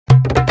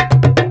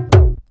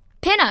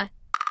Pinna!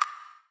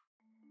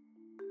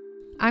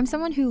 I'm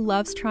someone who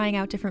loves trying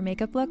out different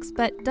makeup looks,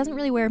 but doesn't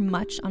really wear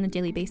much on a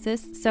daily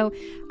basis, so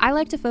I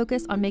like to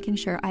focus on making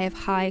sure I have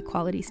high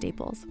quality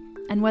staples.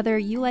 And whether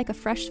you like a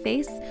fresh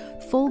face,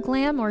 full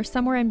glam, or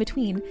somewhere in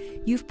between,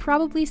 you've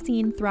probably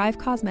seen Thrive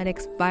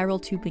Causemetics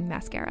Viral Tubing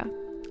Mascara.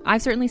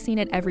 I've certainly seen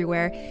it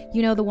everywhere.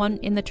 You know, the one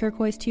in the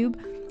turquoise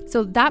tube?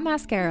 So that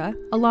mascara,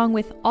 along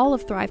with all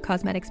of Thrive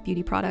Causemetics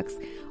beauty products,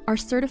 are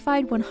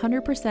certified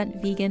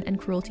 100% vegan and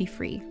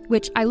cruelty-free,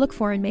 which I look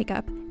for in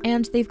makeup,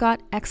 and they've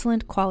got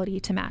excellent quality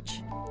to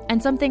match.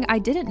 And something I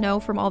didn't know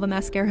from all the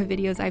mascara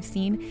videos I've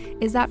seen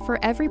is that for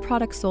every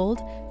product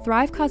sold,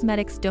 Thrive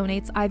Causemetics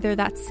donates either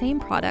that same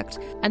product,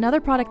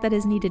 another product that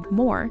is needed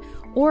more,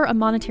 or a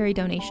monetary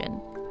donation.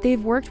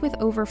 They've worked with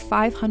over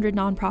 500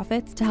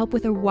 nonprofits to help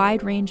with a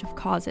wide range of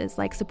causes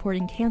like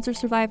supporting cancer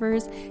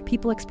survivors,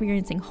 people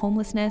experiencing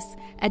homelessness,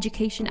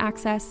 education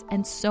access,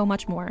 and so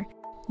much more.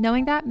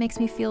 Knowing that makes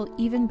me feel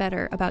even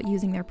better about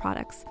using their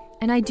products.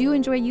 And I do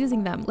enjoy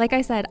using them. Like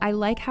I said, I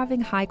like having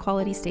high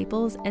quality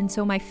staples, and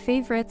so my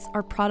favorites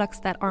are products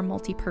that are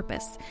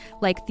multi-purpose,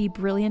 like the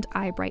Brilliant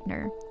Eye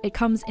Brightener. It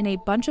comes in a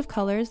bunch of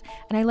colors,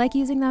 and I like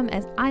using them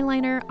as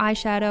eyeliner,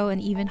 eyeshadow, and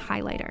even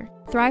highlighter.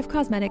 Thrive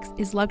Causemetics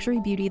is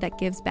luxury beauty that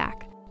gives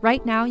back.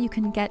 Right now, you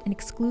can get an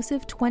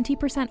exclusive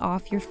 20%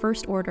 off your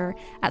first order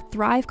at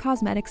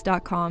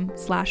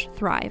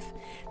thrivecausemetics.com/thrive.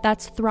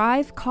 That's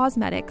Thrive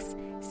Causemetics,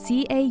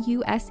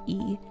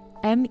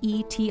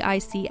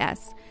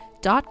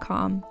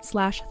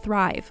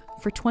 CAUSEMETICS.com/thrive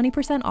for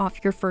 20% off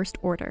your first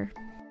order.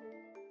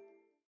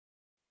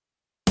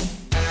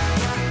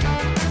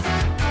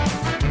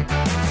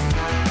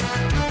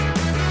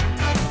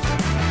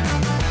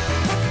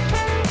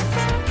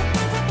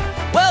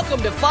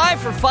 Welcome to 5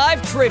 for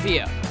 5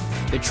 Trivia,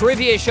 the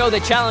trivia show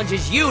that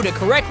challenges you to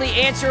correctly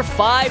answer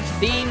 5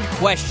 themed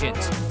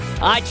questions.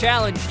 I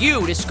challenge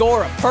you to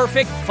score a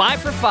perfect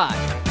 5 for 5.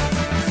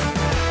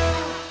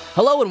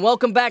 Hello and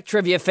welcome back,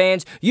 trivia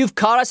fans. You've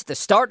caught us at the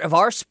start of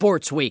our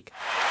sports week.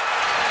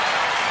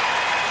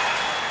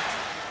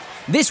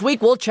 This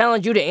week, we'll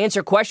challenge you to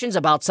answer questions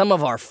about some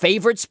of our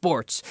favorite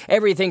sports,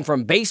 everything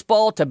from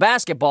baseball to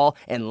basketball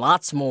and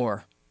lots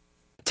more.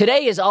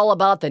 Today is all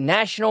about the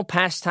national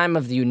pastime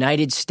of the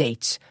United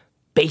States,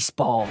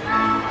 baseball.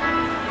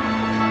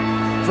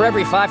 For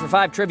every 5 for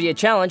 5 trivia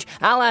challenge,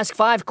 I'll ask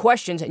 5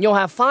 questions and you'll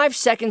have 5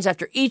 seconds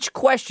after each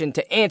question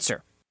to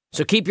answer.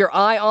 So keep your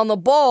eye on the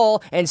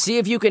ball and see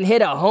if you can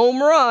hit a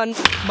home run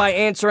by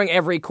answering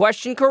every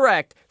question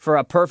correct for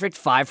a perfect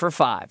 5 for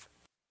 5.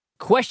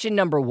 Question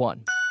number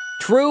 1.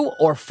 True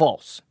or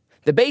false?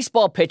 The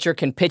baseball pitcher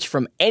can pitch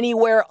from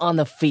anywhere on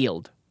the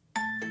field.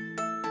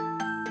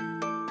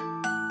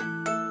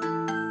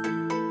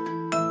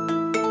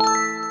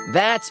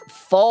 That's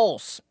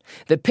false.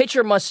 The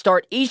pitcher must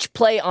start each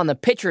play on the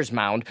pitcher's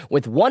mound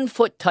with 1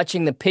 foot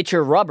touching the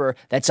pitcher rubber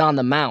that's on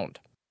the mound.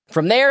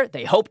 From there,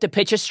 they hope to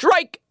pitch a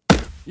strike.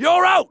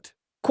 You're out!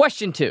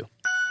 Question 2.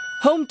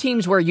 Home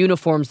teams wear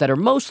uniforms that are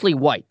mostly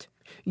white.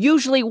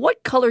 Usually,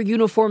 what color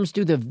uniforms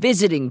do the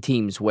visiting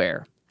teams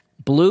wear?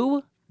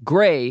 Blue,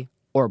 gray,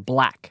 or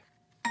black?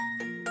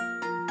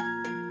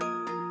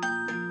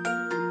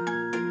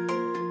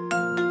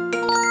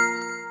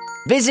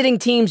 Visiting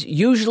teams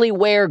usually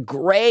wear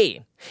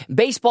gray.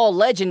 Baseball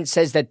legend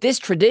says that this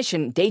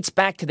tradition dates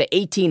back to the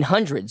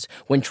 1800s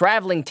when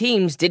traveling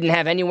teams didn't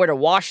have anywhere to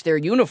wash their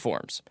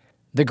uniforms.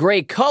 The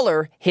gray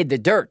color hid the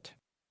dirt.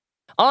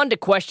 On to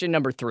question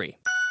number 3.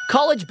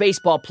 College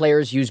baseball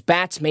players use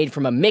bats made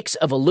from a mix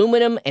of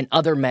aluminum and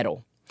other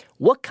metal.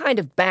 What kind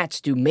of bats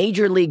do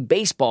Major League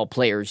Baseball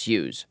players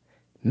use?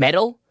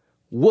 Metal,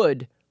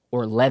 wood,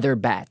 or leather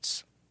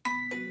bats?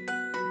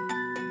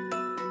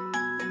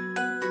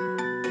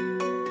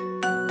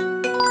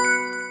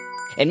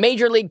 And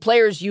Major League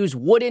players use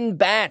wooden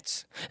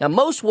bats. Now,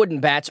 most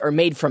wooden bats are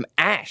made from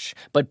ash,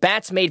 but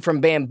bats made from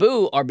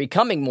bamboo are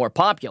becoming more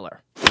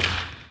popular.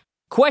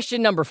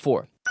 Question number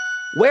 4.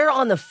 Where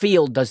on the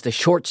field does the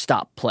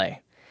shortstop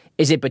play?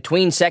 Is it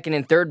between second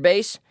and third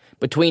base,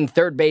 between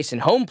third base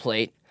and home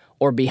plate,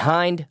 or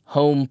behind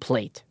home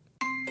plate?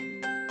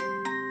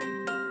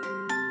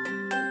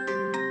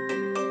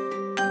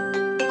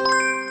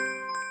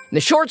 The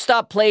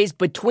shortstop plays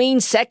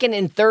between second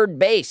and third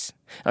base.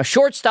 Now,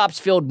 shortstops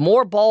field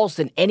more balls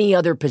than any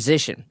other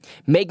position,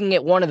 making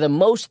it one of the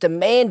most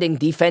demanding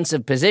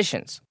defensive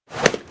positions.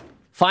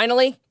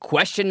 Finally,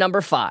 question number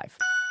 5.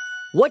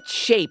 What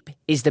shape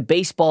is the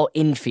baseball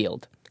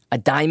infield? A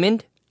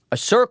diamond, a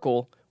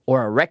circle,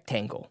 or a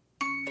rectangle?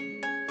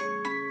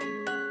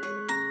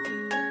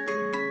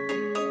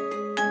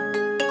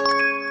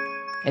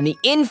 And the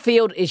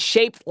infield is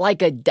shaped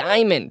like a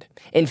diamond.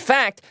 In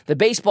fact, the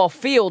baseball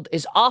field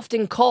is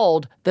often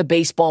called the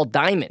baseball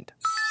diamond.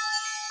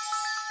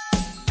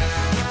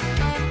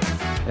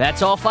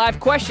 That's all 5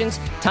 questions.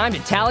 Time to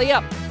tally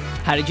up.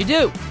 How did you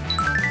do?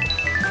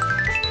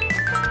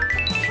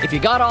 If you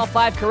got all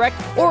 5 correct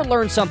or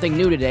learned something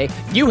new today,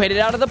 you hit it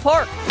out of the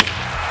park.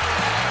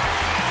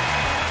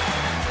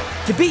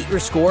 To beat your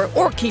score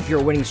or keep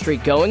your winning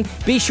streak going,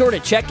 be sure to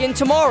check in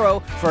tomorrow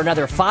for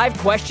another 5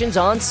 questions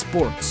on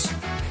sports.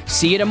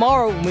 See you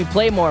tomorrow when we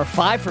play more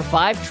 5 for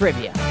 5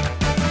 trivia.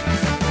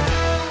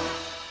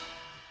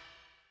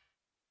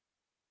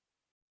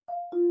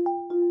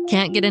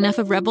 Can't get enough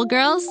of Rebel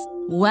Girls?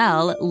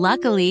 Well,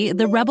 luckily,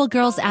 the Rebel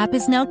Girls app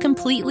is now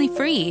completely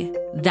free.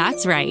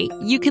 That's right.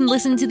 You can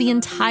listen to the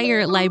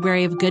entire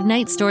library of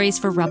goodnight stories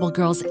for Rebel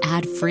Girls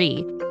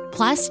ad-free.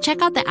 Plus,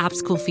 check out the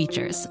app's cool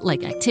features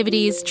like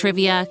activities,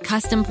 trivia,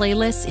 custom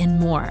playlists, and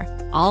more.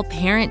 All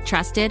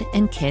parent-trusted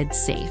and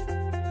kids-safe.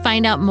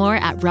 Find out more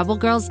at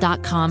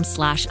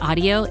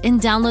rebelgirls.com/audio and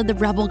download the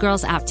Rebel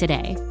Girls app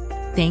today.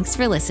 Thanks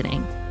for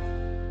listening.